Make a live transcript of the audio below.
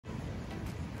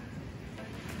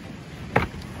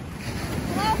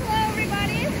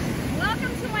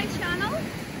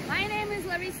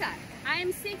Teresa.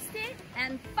 I'm 60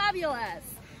 and fabulous,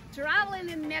 traveling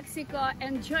in Mexico,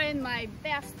 enjoying my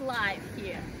best life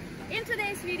here. In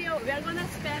today's video, we are gonna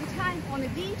spend time on the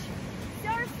beach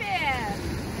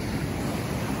surfing.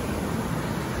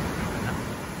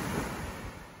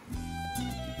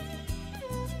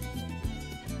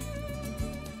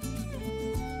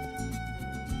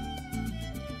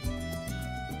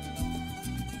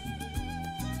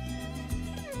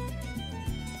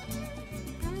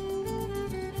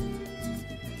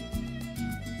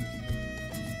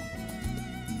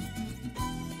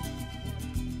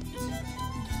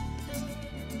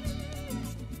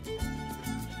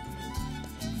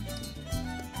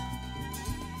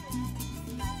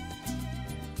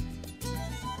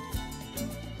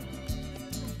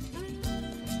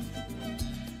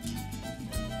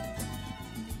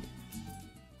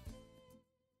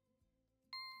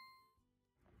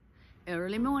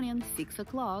 Early morning, 6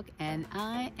 o'clock, and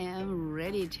I am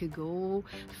ready to go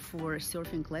for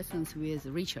surfing lessons with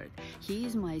Richard. He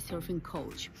is my surfing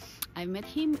coach. I met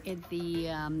him at the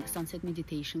Sunset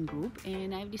Meditation group,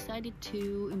 and I've decided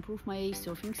to improve my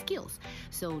surfing skills.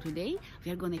 So today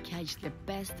we are gonna catch the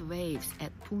best waves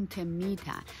at Punta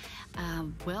Mita, a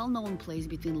well-known place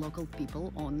between local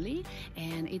people only,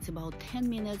 and it's about 10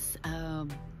 minutes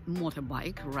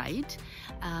motorbike ride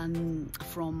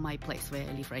from my place where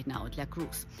I live right now at La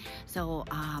Cruz. So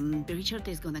Richard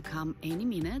is gonna come any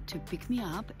minute to pick me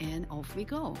up, and off we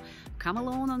go. Come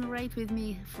along on the ride with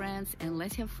me, friends, and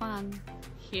let's have fun.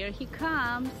 Here he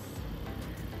comes.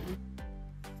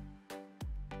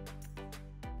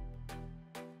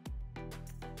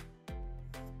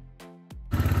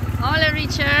 Hola,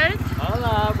 Richard.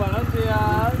 Hola, buenos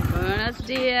días. Buenos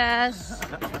días.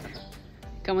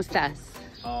 ¿Cómo estás?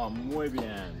 Oh, muy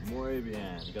bien,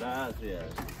 gracias.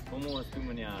 ¿Cómo es tu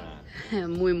mañana?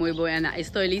 Muy buena.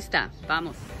 Estoy lista.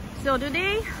 Vamos. So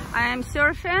today I am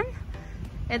surfing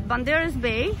at Banderas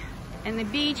Bay and the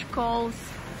beach called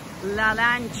La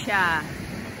Lancha.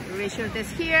 Richard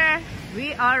is here.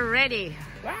 We are ready.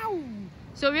 Wow.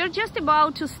 So we're just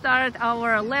about to start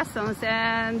our lessons,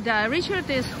 and Richard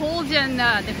is holding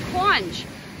the conch.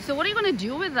 So what are you going to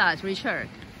do with that, Richard?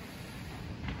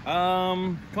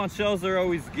 Conch shells are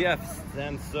always gifts,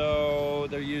 and so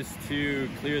they're used to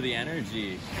clear the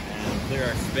energy and clear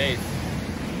our space.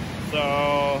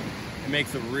 So it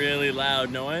makes a really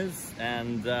loud noise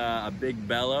and a big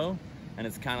bellow, and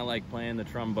it's kind of like playing the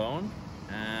trombone,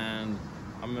 and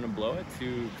I'm gonna blow it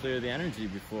to clear the energy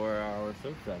before our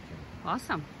surf session.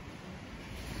 Awesome.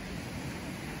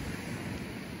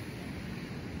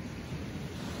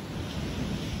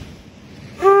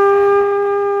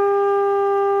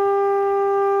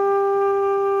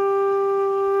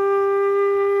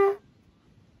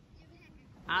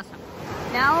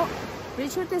 Now,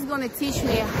 Richard is going to teach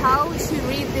me how to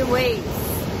read the waves.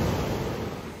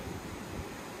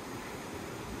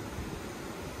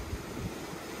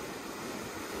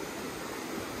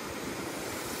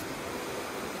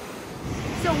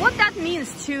 So what that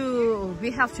means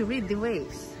we have to read the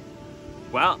waves?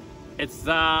 Well,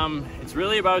 it's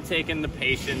really about taking the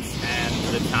patience and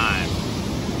the time.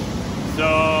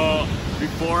 So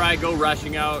before I go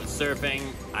rushing out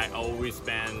surfing, I always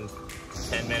spend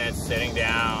 10 minutes sitting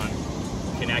down,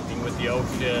 connecting with the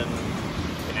ocean,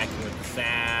 connecting with the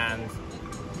sand,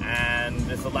 and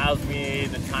this allows me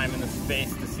the time and the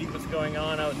space to see what's going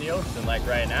on out in the ocean, like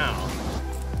right now.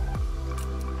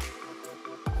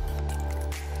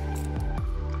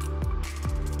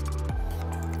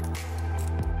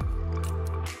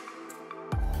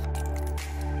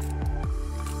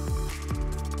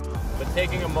 But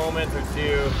taking a moment or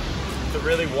two to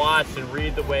really watch and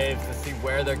read the waves, to see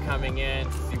where they're coming in,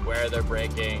 to see where they're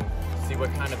breaking, to see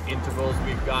what kind of intervals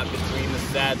we've got between the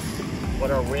sets, what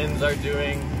our winds are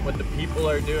doing, what the people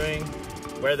are doing,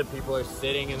 where the people are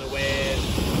sitting in the waves.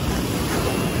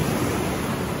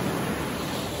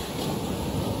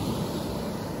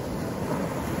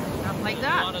 Stuff like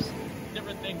that. A lot of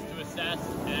different things to assess,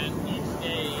 and each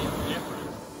day is different.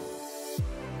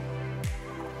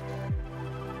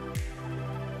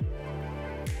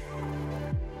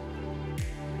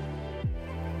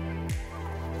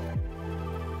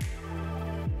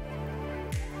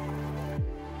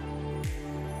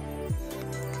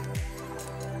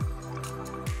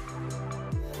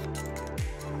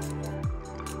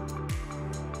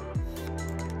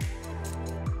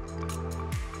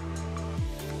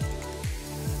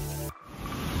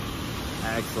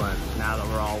 Excellent. Now that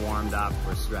we're all warmed up,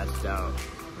 we're stretched out,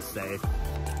 we're safe.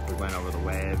 We went over the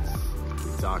waves.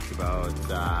 We talked about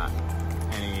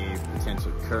any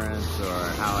potential currents or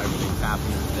how everything's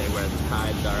happening today, where the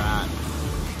tides are at.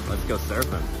 Let's go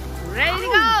surfing. Ready to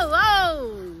go!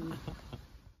 Whoa!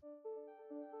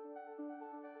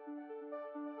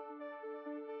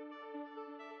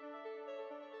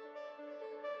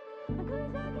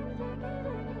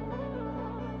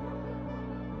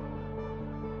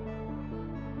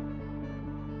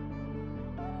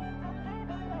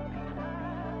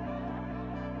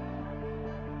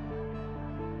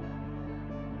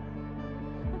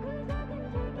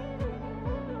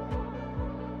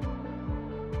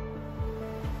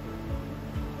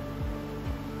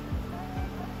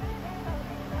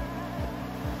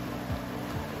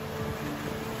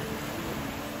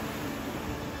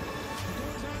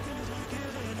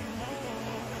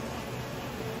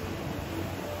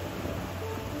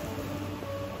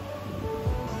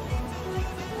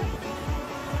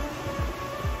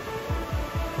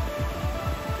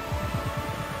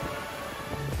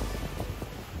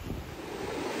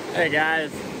 Hey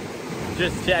guys,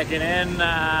 just checking in,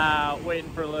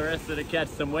 waiting for Larissa to catch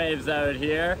some waves out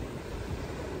here.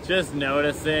 Just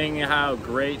noticing how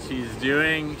great she's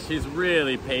doing. She's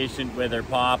really patient with her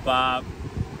pop-up.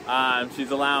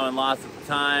 She's allowing lots of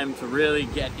time to really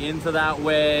get into that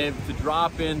wave, to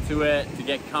drop into it, to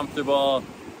get comfortable.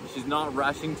 She's not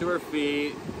rushing to her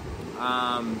feet.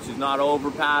 She's not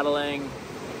over paddling.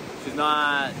 She's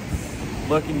not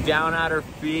looking down at her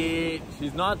feet.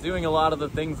 She's not doing a lot of the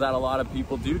things that a lot of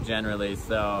people do generally.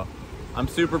 So I'm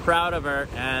super proud of her,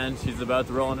 and she's about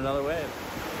to roll in another wave.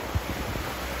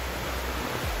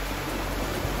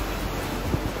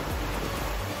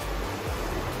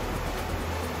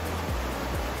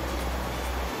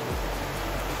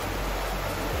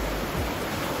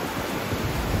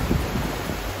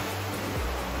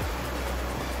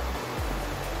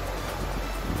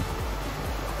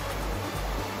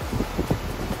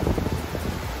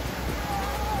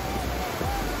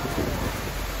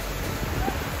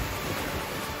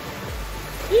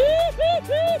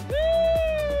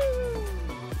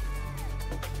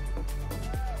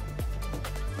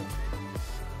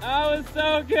 That was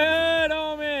so good,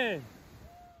 homie!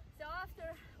 So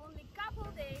after only couple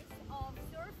days of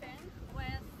surfing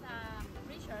with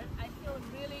Richard, I feel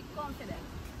really confident.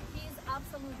 He's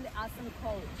absolutely awesome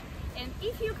coach. And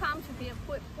if you come to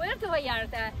Puerto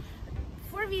Vallarta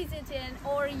for visiting,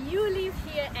 or you live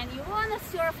here and you want to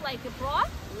surf like a pro,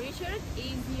 Richard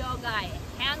is your guy,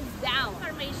 hands down.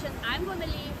 Information I'm gonna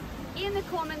leave in the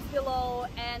comments below,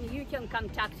 and you can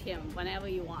contact him whenever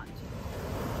you want.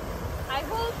 I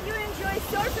hope you enjoyed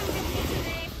surfing with me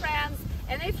today, friends.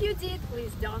 And if you did,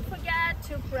 please don't forget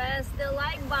to press the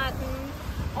like button.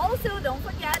 Also, don't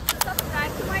forget to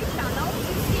subscribe to my channel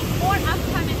to see more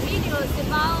upcoming videos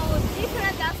about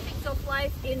different aspects of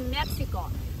life in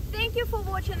Mexico. Thank you for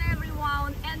watching,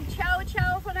 everyone, and ciao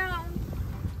ciao for now.